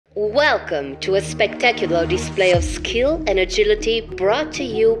Welcome to a spectacular display of skill and agility brought to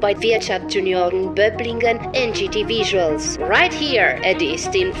you by Wirtschaftsjunioren Böblingen and GT VISUALS, right here at the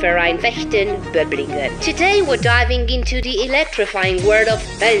esteemed Verein Vechten, Böblingen. Today we're diving into the electrifying world of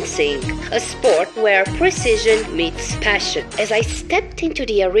fencing, a sport where precision meets passion. As I stepped into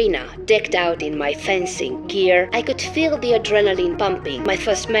the arena, decked out in my fencing gear, I could feel the adrenaline pumping. My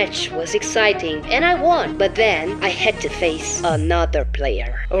first match was exciting and I won, but then I had to face another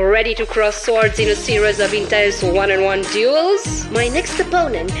player. Ready to cross swords in a series of intense one-on-one duels? My next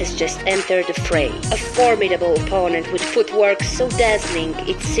opponent has just entered the fray. A formidable opponent with footwork so dazzling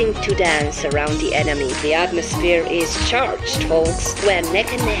it seemed to dance around the enemy. The atmosphere is charged, folks. We're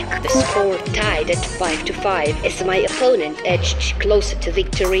neck and neck, the score tied at 5-5 as my opponent edged closer to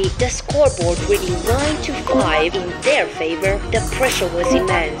victory, the scoreboard reading 9-5 in their favor. The pressure was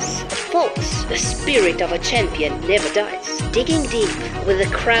immense. Folks, the spirit of a champion never dies. Digging deep, with the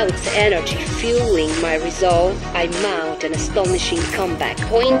crowd's energy fueling my resolve, I mount an astonishing comeback,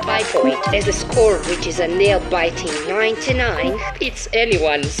 point by point. As the score reaches a nail-biting 9-9, it's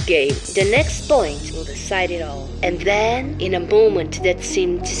anyone's game. The next point will decide it all. And then, in a moment that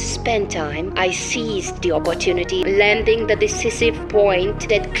seemed to suspend time, I seized the opportunity, landing the decisive point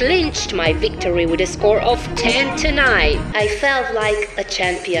that clinched my victory with a score of 10-9. I felt like a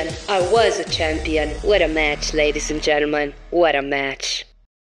champion. I was a champion. What a match, ladies and gentlemen. What a match.